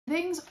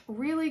Things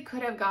really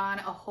could have gone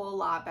a whole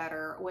lot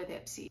better with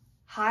Ipsy.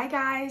 Hi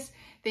guys,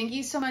 thank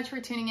you so much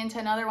for tuning into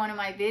another one of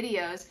my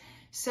videos.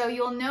 So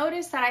you'll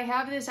notice that I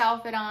have this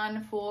outfit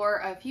on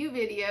for a few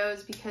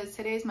videos because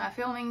today's my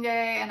filming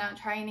day and I'm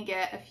trying to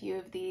get a few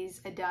of these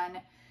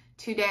done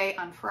today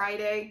on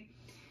Friday.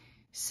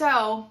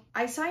 So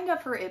I signed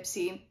up for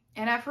Ipsy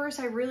and at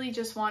first I really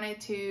just wanted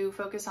to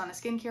focus on the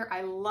skincare.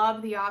 I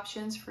love the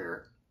options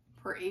for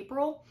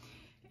April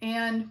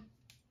and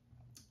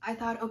I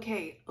thought,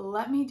 okay,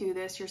 let me do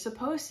this. You're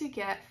supposed to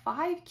get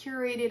 5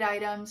 curated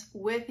items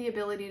with the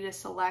ability to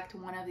select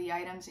one of the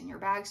items in your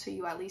bag so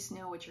you at least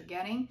know what you're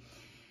getting.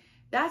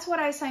 That's what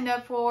I signed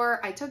up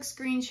for. I took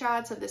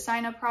screenshots of the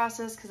sign up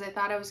process because I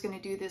thought I was going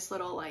to do this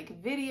little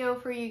video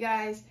for you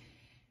guys.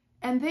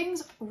 And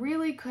things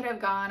really could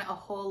have gone a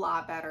whole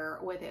lot better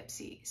with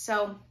Ipsy.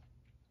 So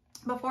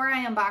before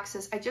I unbox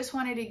this, I just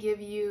wanted to give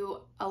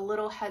you a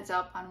little heads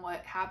up on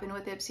what happened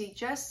with Ipsy,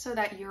 just so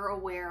that you're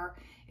aware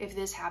if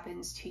this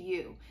happens to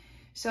you.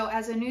 So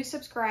as a new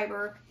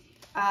subscriber,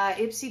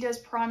 Ipsy does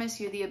promise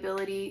you the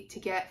ability to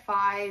get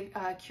 5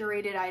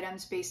 curated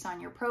items based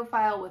on your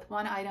profile with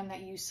 1 item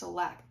that you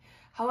select.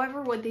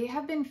 However, what they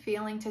have been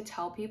failing to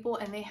tell people,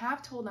 and they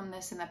have told them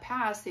this in the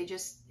past, they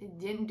just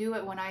didn't do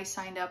it when I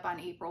signed up on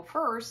April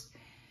 1st,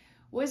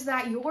 was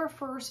that your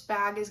first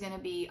bag is going to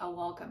be a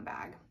welcome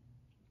bag,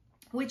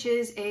 which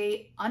is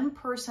a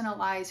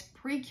unpersonalized,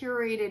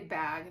 pre-curated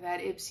bag that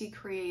Ipsy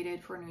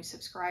created for new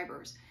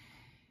subscribers.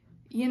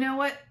 You know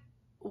what?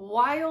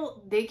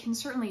 While they can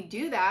certainly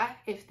do that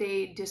if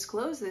they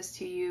disclose this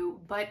to you,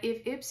 but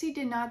if Ipsy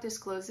did not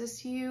disclose this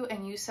to you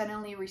and you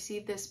suddenly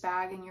receive this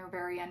bag and you're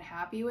very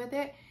unhappy with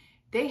it,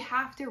 they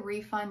have to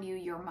refund you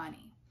your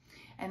money.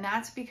 And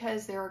that's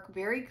because there are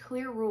very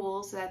clear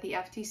rules that the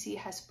FTC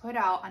has put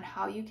out on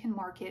how you can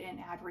market and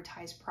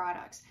advertise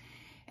products.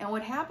 And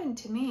what happened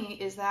to me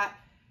is that,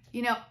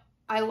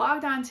 I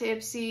logged on to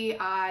Ipsy,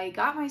 I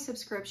got my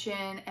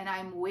subscription, and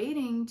I'm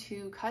waiting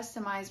to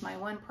customize my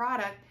one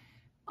product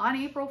on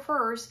April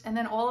 1st. And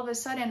then all of a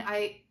sudden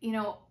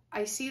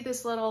I see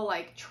this little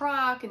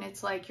truck and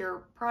it's like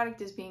your product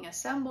is being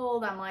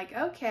assembled. I'm like,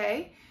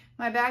 okay,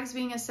 my bag's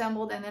being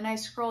assembled. And then I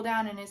scroll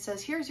down and it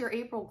says, here's your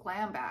April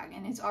Glam Bag.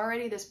 And it's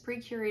already this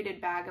pre-curated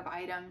bag of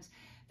items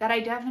that I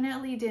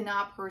definitely did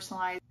not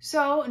personalize.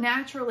 So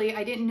naturally,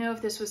 I didn't know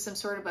if this was some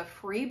sort of a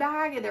free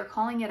bag. They're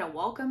calling it a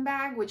welcome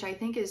bag, which I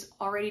think is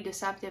already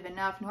deceptive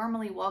enough.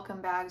 Normally,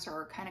 welcome bags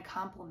are kind of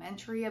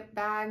complimentary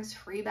bags,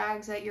 free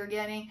bags that you're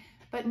getting.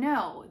 But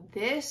no,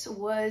 this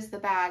was the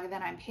bag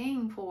that I'm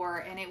paying for,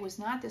 and it was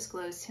not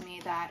disclosed to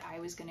me that I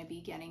was going to be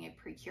getting a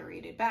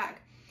pre-curated bag.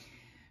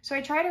 So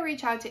I try to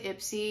reach out to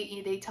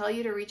Ipsy. They tell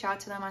you to reach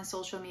out to them on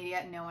social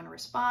media. No one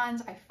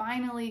responds. I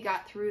finally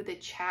got through the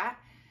chat,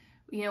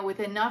 with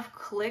enough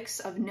clicks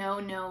of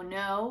no, no,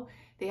 no.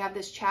 They have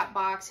this chat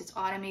box. It's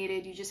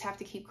automated. You just have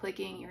to keep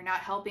clicking. You're not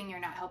helping, you're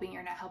not helping,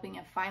 you're not helping.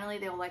 And finally,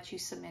 they'll let you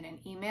submit an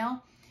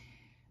email.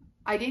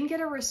 I didn't get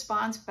a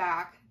response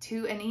back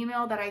to an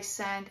email that I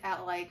sent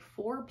at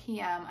 4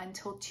 p.m.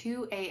 until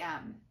 2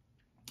 a.m.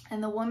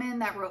 And the woman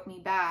that wrote me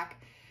back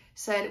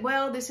said,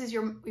 well, this is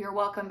your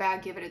welcome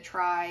bag, give it a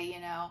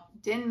try,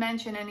 Didn't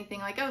mention anything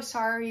like, oh,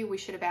 sorry, we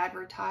should have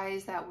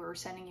advertised that we're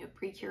sending you a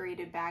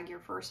pre-curated bag your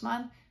first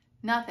month.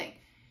 Nothing.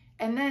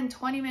 And then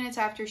 20 minutes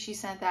after she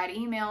sent that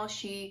email,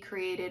 she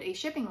created a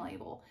shipping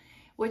label,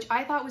 which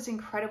I thought was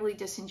incredibly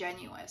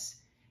disingenuous.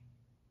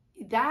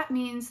 That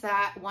means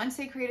that once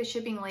they create a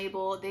shipping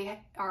label,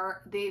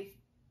 they've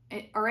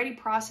already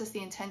processed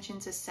the intention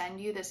to send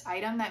you this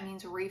item. That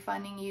means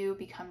refunding you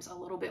becomes a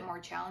little bit more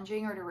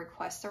challenging, or to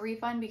request a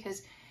refund,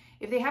 because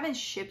if they haven't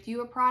shipped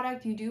you a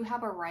product, you do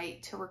have a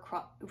right to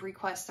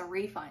request a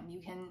refund. You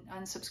can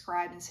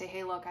unsubscribe and say,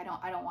 hey, look, I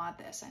don't want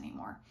this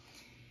anymore.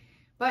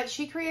 But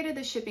she created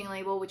the shipping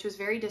label, which was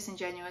very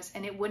disingenuous,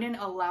 and it wouldn't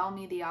allow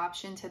me the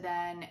option to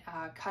then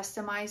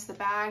customize the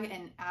bag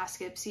and ask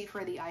Ipsy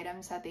for the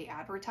items that they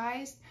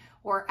advertised,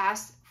 or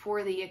ask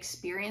for the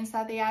experience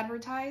that they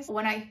advertised.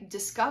 When I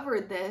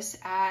discovered this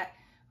at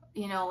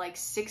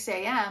 6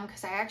 a.m.,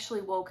 because I actually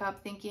woke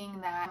up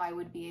thinking that I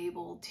would be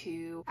able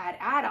to add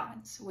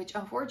add-ons, which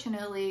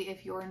unfortunately,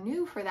 if you're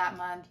new for that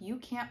month, you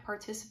can't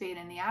participate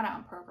in the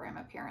add-on program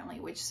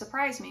apparently, which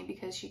surprised me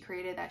because she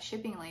created that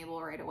shipping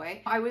label right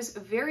away. I was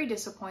very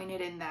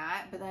disappointed in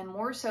that, but then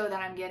more so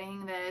that I'm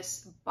getting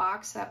this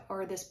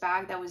this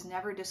bag that was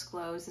never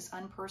disclosed, this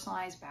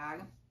unpersonalized bag.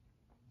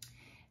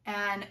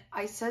 And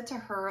I said to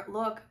her,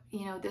 look,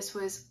 this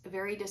was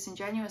very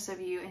disingenuous of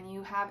you, and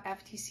you have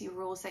FTC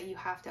rules that you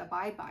have to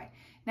abide by.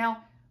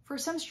 Now, for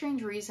some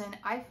strange reason,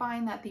 I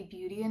find that the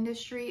beauty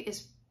industry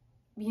is,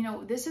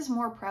 this is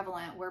more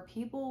prevalent, where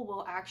people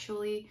will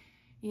actually,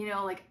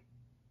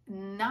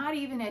 not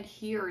even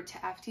adhere to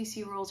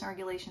FTC rules and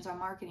regulations on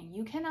marketing.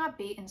 You cannot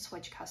bait and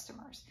switch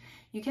customers.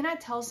 You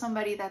cannot tell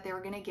somebody that they're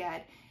going to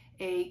get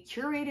a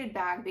curated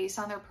bag based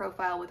on their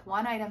profile with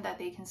 1 item that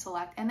they can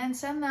select, and then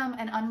send them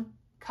an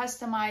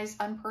customized,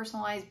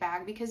 unpersonalized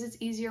bag because it's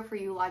easier for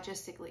you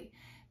logistically.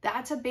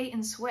 That's a bait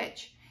and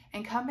switch.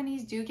 And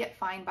companies do get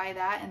fined by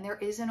that, and there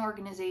is an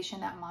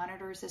organization that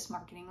monitors this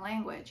marketing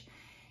language.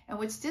 And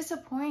what's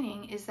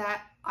disappointing is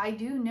that I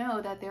do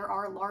know that there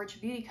are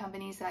large beauty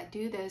companies that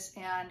do this,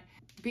 and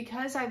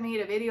because I've made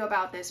a video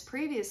about this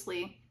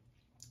previously,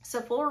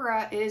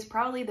 Sephora is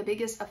probably the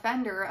biggest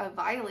offender of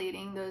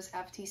violating those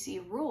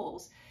FTC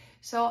rules.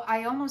 So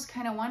I almost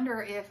kind of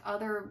wonder if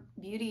other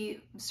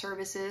beauty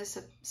services,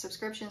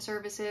 subscription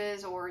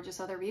services, or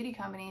just other beauty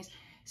companies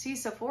see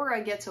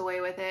Sephora gets away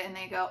with it and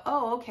they go,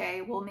 oh,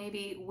 okay, well,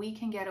 maybe we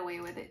can get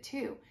away with it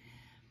too.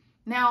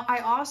 Now, I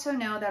also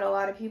know that a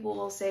lot of people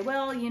will say,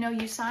 well, you know,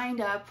 you signed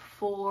up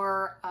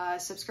for a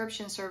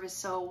subscription service,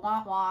 so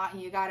wah,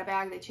 you got a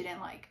bag that you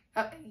didn't like.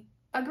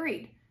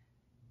 Agreed.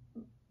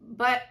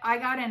 But I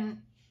got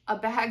in a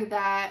bag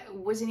that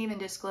wasn't even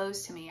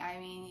disclosed to me. I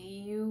mean,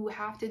 you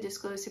have to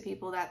disclose to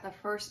people that the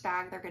first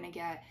bag they're going to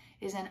get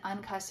is an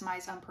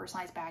uncustomized,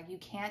 unpersonalized bag. You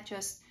can't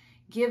just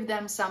give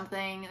them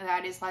something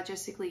that is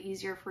logistically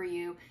easier for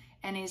you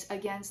and is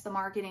against the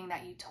marketing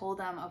that you told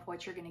them of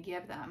what you're going to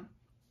give them.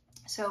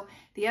 So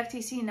the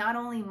FTC not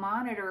only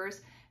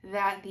monitors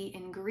that the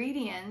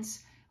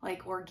ingredients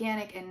like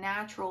organic and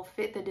natural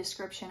fit the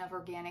description of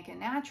organic and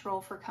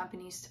natural for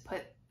companies to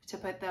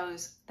put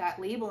that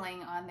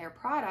labeling on their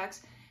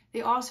products,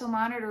 they also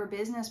monitor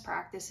business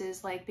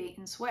practices like bait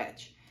and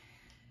switch.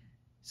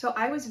 So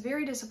I was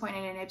very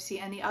disappointed in Ipsy.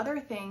 And the other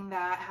thing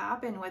that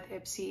happened with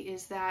Ipsy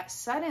is that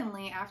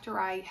suddenly, after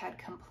I had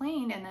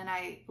complained and then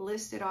I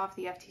listed off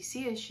the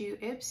FTC issue,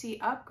 Ipsy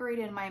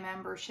upgraded my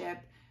membership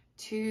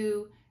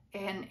to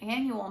an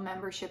annual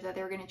membership that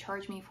they're going to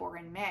charge me for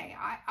in May.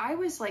 I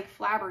was like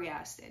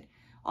flabbergasted.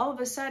 All of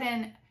a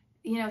sudden,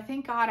 you know,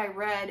 thank God I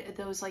read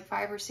those like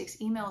 5 or 6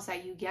 emails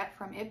that you get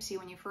from Ipsy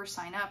when you first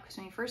sign up. Because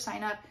when you first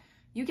sign up,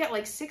 you get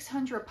like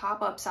 600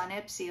 pop-ups on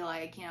Ipsy,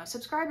 like, you know,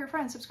 subscribe your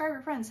friends, send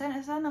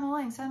them a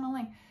link, send them a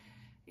link.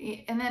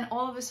 And then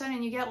all of a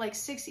sudden you get like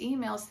 6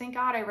 emails. Thank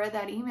God I read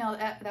that email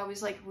that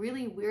was like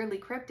really weirdly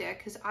cryptic,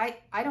 because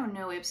I don't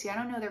know Ipsy. I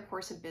don't know their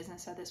course of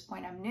business at this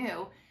point. I'm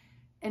new.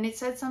 And it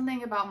said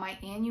something about my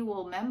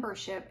annual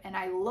membership, and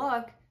I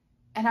look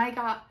and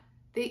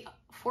they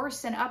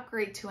forced an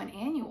upgrade to an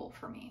annual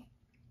for me.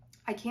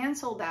 I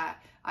canceled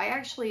that. I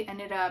actually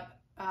ended up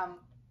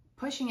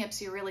pushing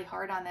Ipsy really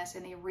hard on this,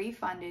 and they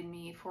refunded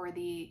me for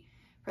the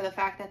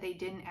fact that they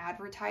didn't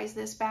advertise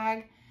this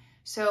bag.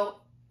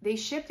 So they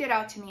shipped it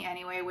out to me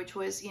anyway, which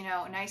was, you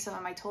know, nice of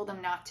them. I told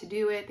them not to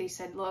do it. They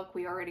said, look,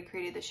 we already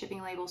created the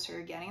shipping label, so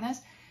you're getting this.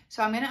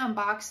 So I'm going to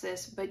unbox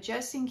this, but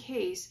just in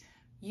case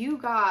you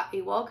got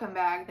a welcome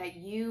bag that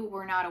you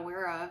were not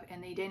aware of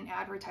and they didn't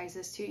advertise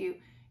this to you,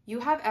 you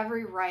have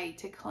every right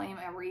to claim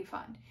a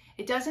refund.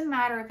 It doesn't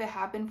matter if it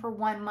happened for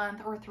 1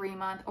 month or 3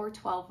 month or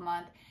 12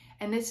 month.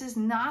 And this is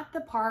not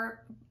the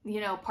par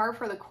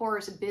for the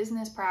course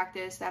business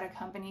practice that a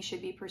company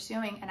should be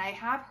pursuing. And I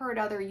have heard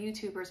other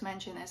YouTubers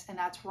mention this, and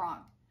that's wrong.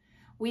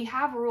 We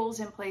have rules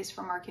in place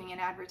for marketing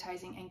and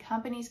advertising, and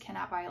companies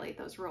cannot violate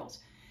those rules.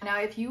 Now,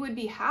 if you would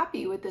be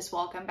happy with this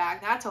welcome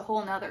bag, that's a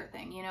whole nother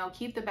thing. You know,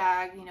 keep the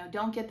bag, you know,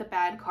 don't get the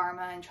bad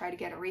karma and try to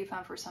get a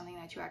refund for something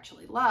that you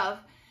actually love.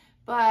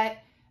 But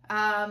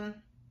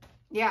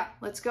yeah,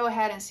 let's go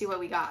ahead and see what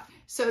we got.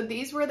 So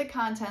these were the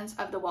contents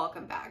of the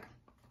welcome bag.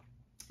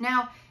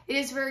 Now, it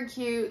is very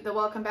cute. The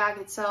welcome bag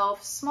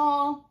itself,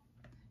 small,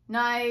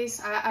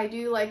 nice. I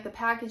do like the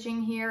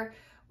packaging here.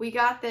 We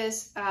got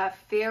this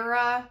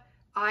Farrah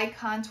Eye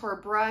Contour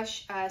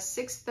Brush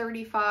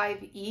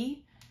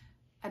 635E.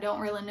 I don't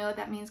really know what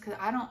that means because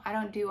I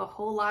don't do a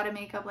whole lot of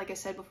makeup, like I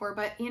said before,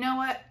 but you know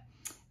what?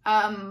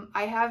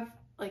 I have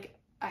like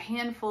a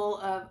handful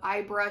of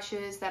eye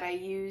brushes that I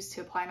use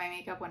to apply my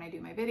makeup when I do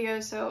my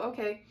videos. So,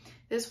 okay,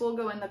 this will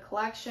go in the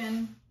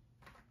collection.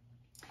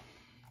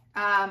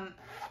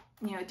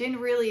 You know, it didn't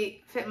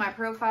really fit my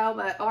profile,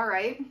 but all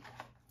right.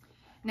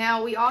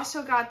 Now, we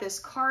also got this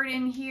card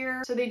in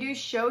here. So they do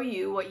show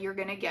you what you're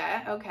gonna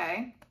get,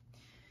 okay.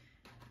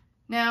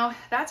 Now,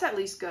 that's at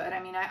least good.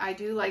 I mean, I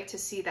do like to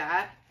see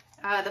that.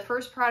 The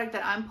first product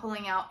that I'm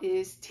pulling out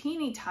is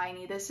teeny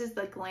tiny. This is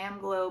the Glam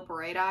Glow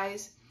Bright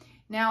Eyes.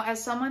 Now,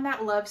 as someone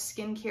that loves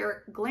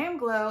skincare, Glam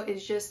Glow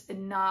is just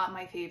not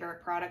my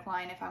favorite product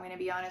line, if I'm gonna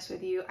be honest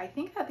with you. I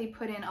think that they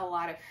put in a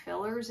lot of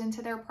fillers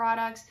into their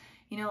products,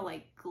 you know,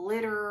 like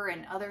glitter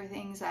and other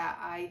things that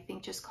I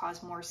think just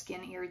cause more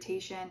skin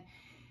irritation.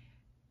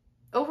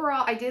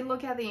 Overall, I did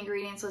look at the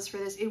ingredients list for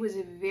this. It was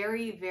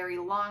very, very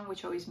long,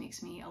 which always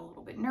makes me a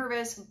little bit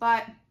nervous,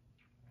 but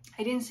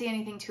I didn't see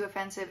anything too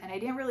offensive, and I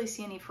didn't really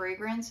see any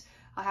fragrance.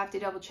 I'll have to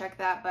double check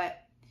that, but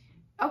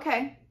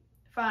okay,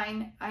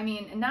 fine. I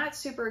mean, not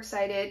super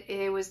excited.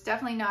 It was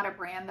definitely not a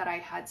brand that I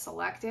had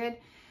selected.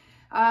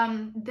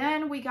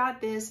 Then we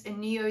got this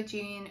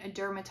Neogene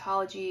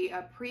Dermatology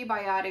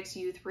Prebiotics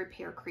Youth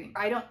Repair Cream.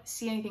 I don't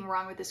see anything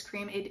wrong with this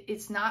cream.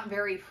 It's not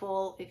very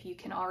full, if you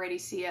can already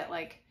see it.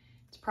 Like,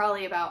 it's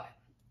probably about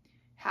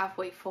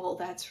halfway full.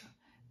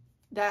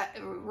 That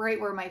right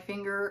where my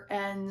finger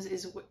ends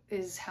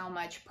is how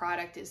much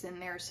product is in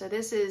there. So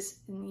this is,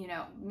 you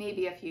know,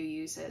 maybe a few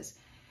uses.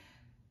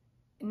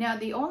 Now,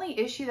 the only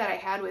issue that I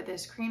had with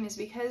this cream is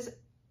because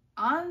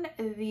on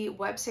the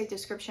website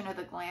description of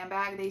the Glam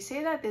Bag, they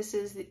say that this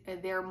is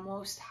their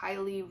most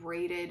highly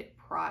rated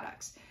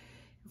products.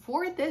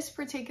 For this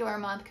particular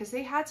month, because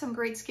they had some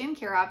great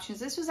skincare options,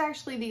 this was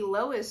actually the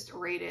lowest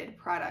rated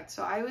product.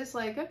 So I was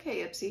like, okay,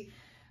 Ipsy.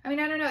 I mean,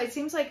 I don't know. It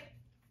seems like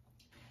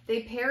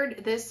they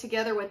paired this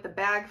together with the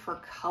bag for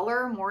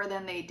color more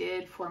than they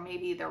did for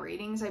maybe the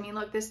ratings. I mean,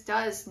 look, this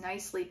does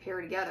nicely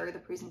pair together. The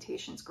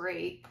presentation's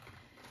great.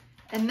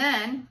 And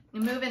then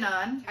moving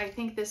on, I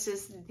think this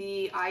is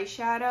the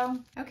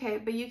eyeshadow. Okay,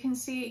 but you can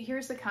see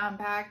here's the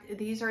compact.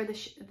 These are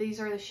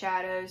the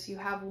shadows. You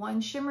have one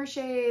shimmer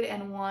shade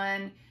and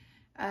one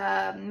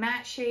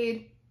matte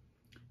shade.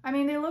 I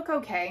mean, they look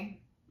okay.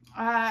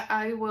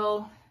 I'm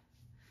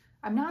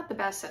not the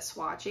best at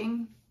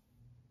swatching,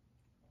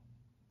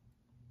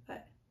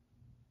 but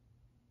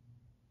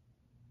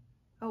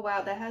oh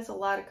wow, that has a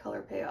lot of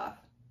color payoff.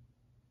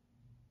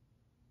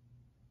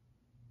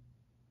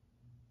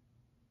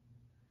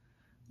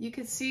 You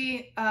could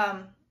see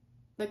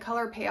the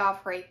color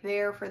payoff right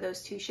there for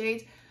those two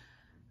shades.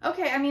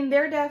 Okay, I mean,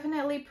 they're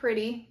definitely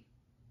pretty.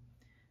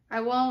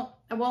 I won't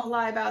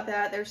lie about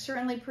that. They're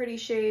certainly pretty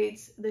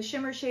shades. The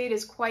shimmer shade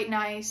is quite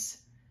nice.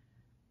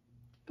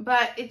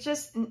 But it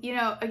just, you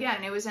know,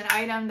 again, it was an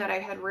item that I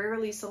had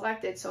rarely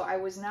selected, so I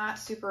was not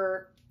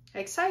super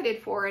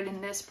excited for it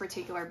in this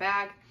particular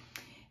bag.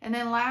 And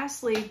then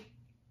lastly,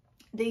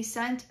 they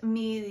sent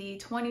me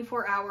the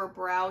 24-hour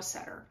brow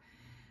setter.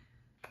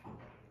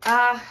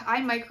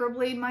 I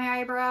microblade my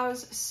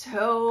eyebrows,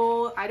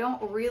 so I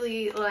don't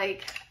really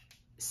like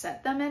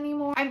set them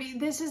anymore. I mean,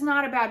 this is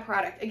not a bad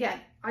product. Again,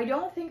 I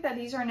don't think that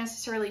these are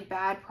necessarily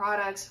bad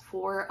products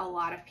for a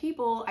lot of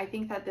people. I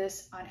think that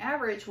this on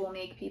average will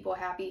make people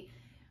happy,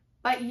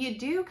 but you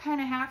do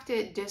kind of have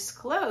to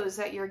disclose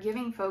that you're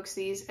giving folks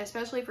these,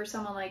 especially for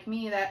someone like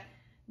me, that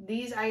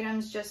these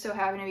items just so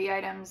happen to be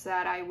items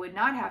that I would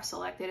not have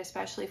selected,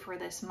 especially for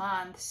this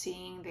month,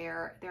 seeing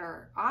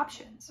their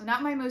options. So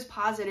not my most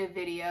positive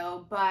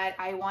video, but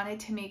I wanted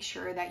to make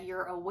sure that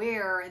you're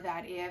aware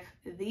that if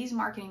these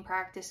marketing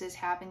practices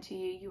happen to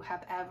you, you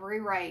have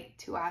every right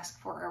to ask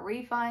for a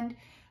refund.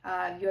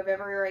 You have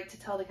every right to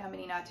tell the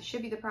company not to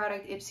ship you the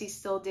product. Ipsy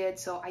still did,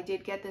 so I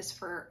did get this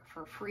for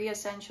free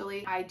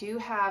essentially. I do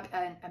have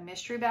a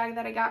mystery bag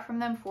that I got from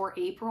them for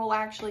April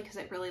actually, because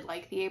I really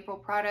like the April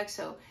product.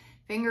 So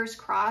fingers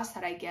crossed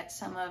that I get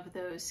some of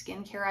those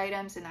skincare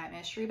items in that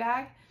mystery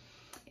bag.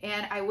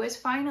 And I was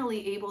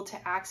finally able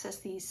to access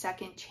these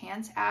second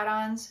chance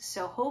add-ons.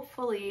 So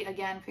hopefully,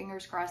 again,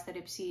 fingers crossed that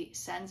Ipsy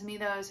sends me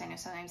those. I know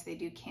sometimes they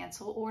do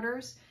cancel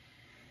orders.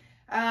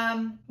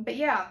 But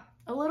yeah,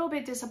 a little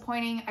bit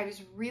disappointing. I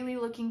was really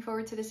looking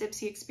forward to this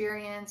Ipsy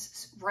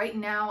experience. Right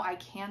now, I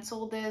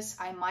canceled this.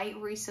 I might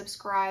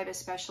resubscribe,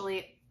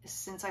 especially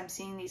since I'm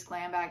seeing these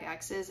Glam Bag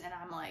X's and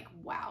I'm like,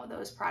 wow,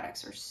 those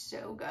products are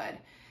so good.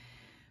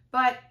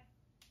 But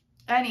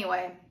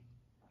anyway,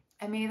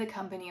 I made the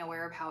company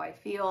aware of how I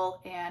feel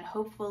and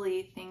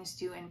hopefully things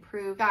do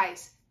improve.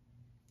 Guys,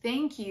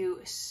 thank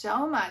you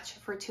so much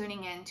for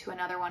tuning in to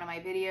another one of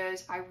my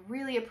videos. I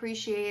really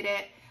appreciate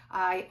it.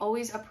 I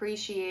always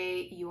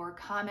appreciate your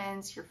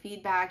comments, your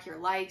feedback, your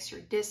likes,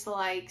 your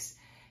dislikes,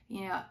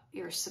 you know,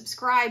 your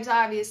subscribes,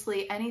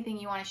 obviously, anything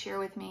you want to share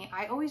with me.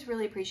 I always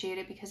really appreciate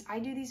it because I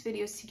do these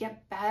videos to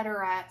get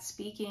better at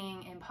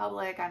speaking in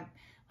public. I'm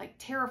like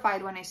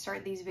terrified when I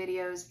start these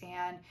videos,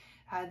 and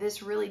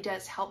this really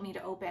does help me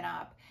to open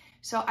up.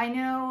 So I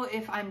know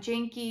if I'm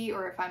janky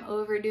or if I'm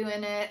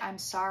overdoing it, I'm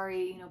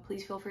sorry. You know,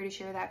 please feel free to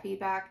share that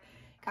feedback.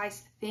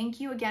 Guys, thank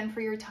you again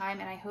for your time,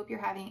 and I hope you're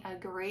having a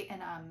great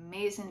and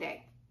amazing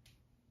day.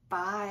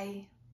 Bye.